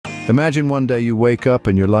Imagine one day you wake up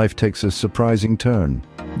and your life takes a surprising turn.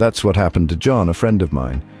 That's what happened to John, a friend of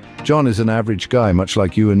mine. John is an average guy, much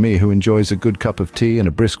like you and me, who enjoys a good cup of tea and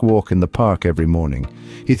a brisk walk in the park every morning.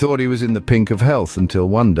 He thought he was in the pink of health until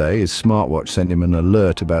one day his smartwatch sent him an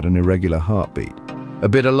alert about an irregular heartbeat. A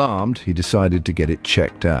bit alarmed, he decided to get it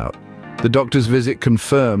checked out. The doctor's visit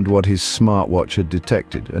confirmed what his smartwatch had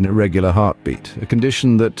detected, an irregular heartbeat, a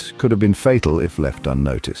condition that could have been fatal if left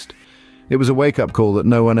unnoticed. It was a wake-up call that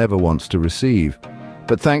no one ever wants to receive.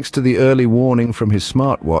 But thanks to the early warning from his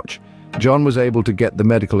smartwatch, John was able to get the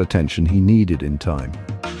medical attention he needed in time.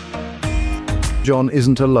 John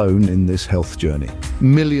isn't alone in this health journey.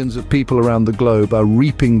 Millions of people around the globe are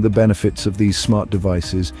reaping the benefits of these smart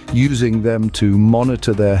devices, using them to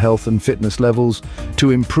monitor their health and fitness levels,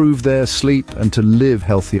 to improve their sleep, and to live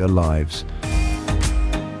healthier lives.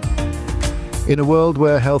 In a world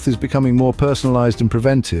where health is becoming more personalized and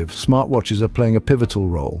preventive, smartwatches are playing a pivotal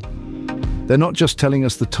role. They're not just telling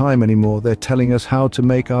us the time anymore, they're telling us how to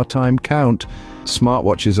make our time count.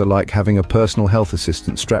 Smartwatches are like having a personal health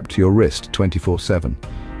assistant strapped to your wrist 24/7.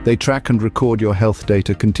 They track and record your health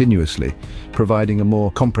data continuously, providing a more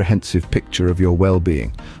comprehensive picture of your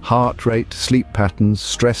well-being. Heart rate, sleep patterns,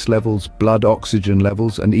 stress levels, blood oxygen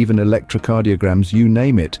levels, and even electrocardiograms, you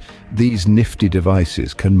name it, these nifty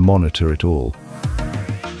devices can monitor it all.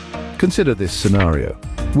 Consider this scenario.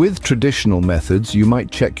 With traditional methods, you might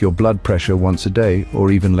check your blood pressure once a day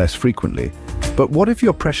or even less frequently. But what if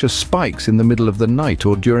your pressure spikes in the middle of the night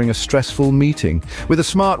or during a stressful meeting? With a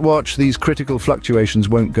smartwatch, these critical fluctuations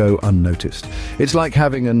won't go unnoticed. It's like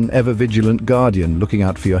having an ever-vigilant guardian looking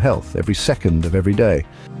out for your health every second of every day.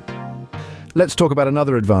 Let's talk about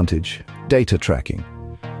another advantage: data tracking.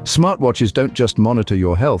 Smartwatches don't just monitor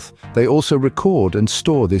your health, they also record and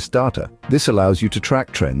store this data. This allows you to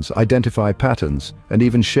track trends, identify patterns, and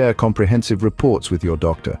even share comprehensive reports with your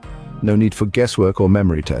doctor. No need for guesswork or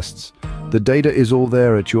memory tests. The data is all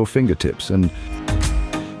there at your fingertips. And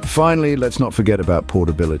finally, let's not forget about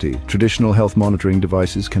portability. Traditional health monitoring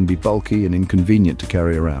devices can be bulky and inconvenient to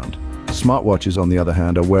carry around. Smartwatches, on the other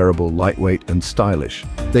hand, are wearable, lightweight, and stylish.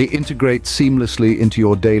 They integrate seamlessly into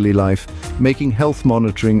your daily life, making health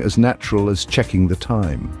monitoring as natural as checking the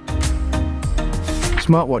time.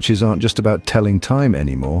 Smartwatches aren't just about telling time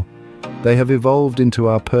anymore. They have evolved into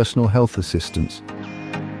our personal health assistants.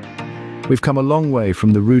 We've come a long way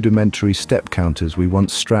from the rudimentary step counters we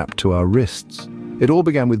once strapped to our wrists. It all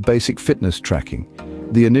began with basic fitness tracking.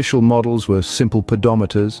 The initial models were simple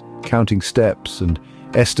pedometers, counting steps and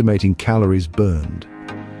estimating calories burned.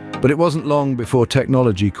 But it wasn't long before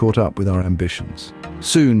technology caught up with our ambitions.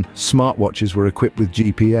 Soon, smartwatches were equipped with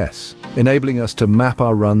GPS, enabling us to map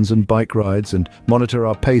our runs and bike rides and monitor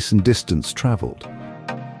our pace and distance traveled.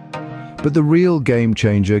 But the real game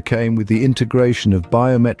changer came with the integration of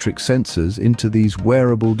biometric sensors into these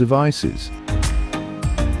wearable devices.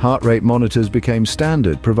 Heart rate monitors became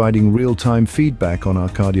standard, providing real-time feedback on our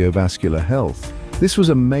cardiovascular health. This was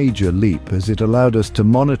a major leap, as it allowed us to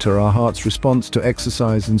monitor our heart's response to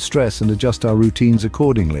exercise and stress and adjust our routines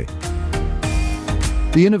accordingly.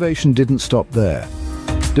 The innovation didn't stop there.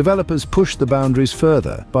 Developers pushed the boundaries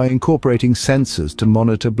further by incorporating sensors to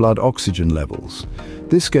monitor blood oxygen levels.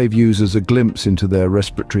 This gave users a glimpse into their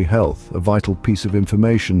respiratory health, a vital piece of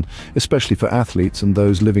information, especially for athletes and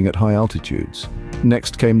those living at high altitudes.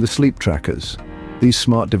 Next came the sleep trackers. These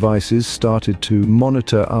smart devices started to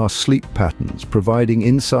monitor our sleep patterns, providing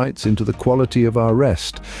insights into the quality of our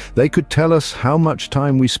rest. They could tell us how much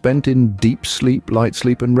time we spent in deep sleep, light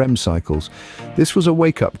sleep, and REM cycles. This was a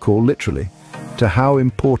wake-up call, literally, to how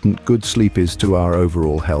important good sleep is to our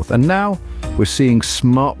overall health. And now, we're seeing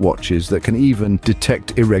smartwatches that can even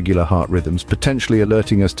detect irregular heart rhythms, potentially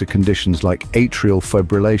alerting us to conditions like atrial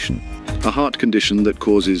fibrillation, a heart condition that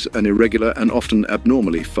causes an irregular and often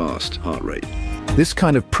abnormally fast heart rate. This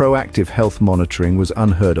kind of proactive health monitoring was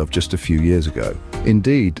unheard of just a few years ago.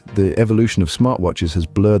 Indeed, the evolution of smartwatches has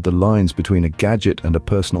blurred the lines between a gadget and a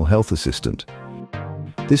personal health assistant.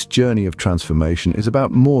 This journey of transformation is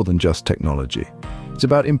about more than just technology. It's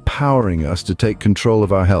about empowering us to take control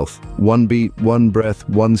of our health, one beat, one breath,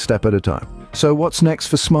 one step at a time. So what's next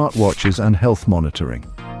for smartwatches and health monitoring?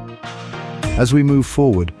 As we move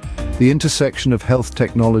forward, the intersection of health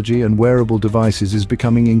technology and wearable devices is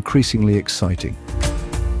becoming increasingly exciting.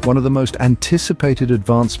 One of the most anticipated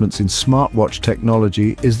advancements in smartwatch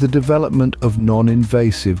technology is the development of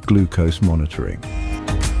non-invasive glucose monitoring.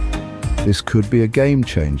 This could be a game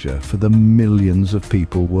changer for the millions of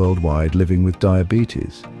people worldwide living with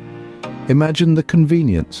diabetes. Imagine the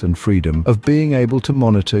convenience and freedom of being able to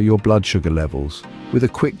monitor your blood sugar levels with a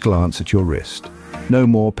quick glance at your wrist. No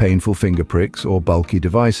more painful finger pricks or bulky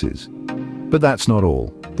devices. But that's not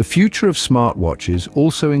all. The future of smartwatches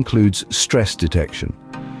also includes stress detection.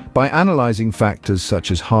 By analyzing factors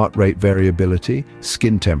such as heart rate variability,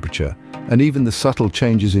 skin temperature, and even the subtle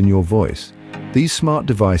changes in your voice, these smart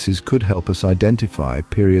devices could help us identify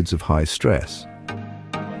periods of high stress.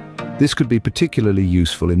 This could be particularly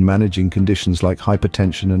useful in managing conditions like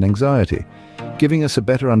hypertension and anxiety, giving us a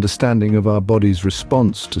better understanding of our body's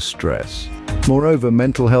response to stress. Moreover,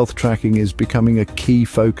 mental health tracking is becoming a key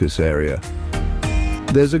focus area.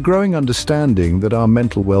 There's a growing understanding that our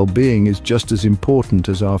mental well-being is just as important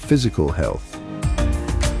as our physical health.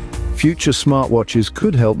 Future smartwatches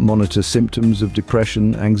could help monitor symptoms of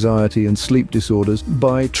depression, anxiety, and sleep disorders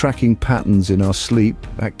by tracking patterns in our sleep,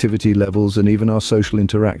 activity levels, and even our social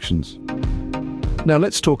interactions. Now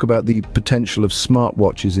let's talk about the potential of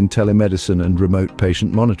smartwatches in telemedicine and remote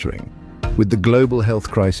patient monitoring. With the global health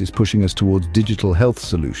crisis pushing us towards digital health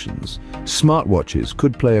solutions, smartwatches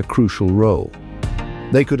could play a crucial role.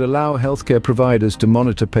 They could allow healthcare providers to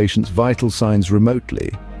monitor patients' vital signs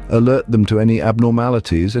remotely, alert them to any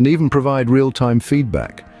abnormalities, and even provide real-time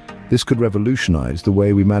feedback. This could revolutionize the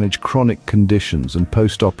way we manage chronic conditions and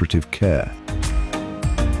post-operative care.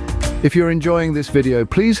 If you're enjoying this video,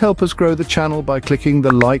 please help us grow the channel by clicking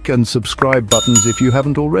the like and subscribe buttons if you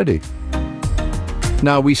haven't already.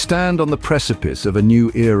 Now, we stand on the precipice of a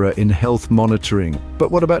new era in health monitoring.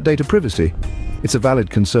 But what about data privacy? It's a valid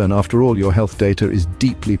concern. After all, your health data is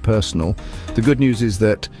deeply personal. The good news is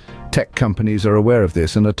that tech companies are aware of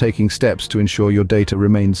this and are taking steps to ensure your data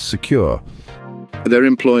remains secure. They're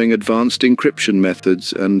employing advanced encryption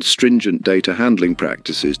methods and stringent data handling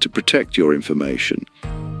practices to protect your information.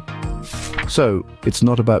 So, it's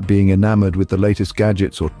not about being enamored with the latest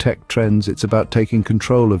gadgets or tech trends. It's about taking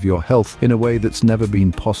control of your health in a way that's never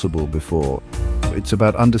been possible before. It's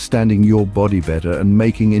about understanding your body better and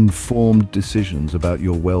making informed decisions about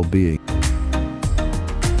your well-being.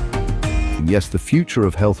 Yes, the future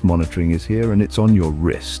of health monitoring is here, and it's on your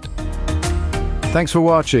wrist. Thanks for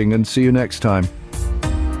watching, and see you next time.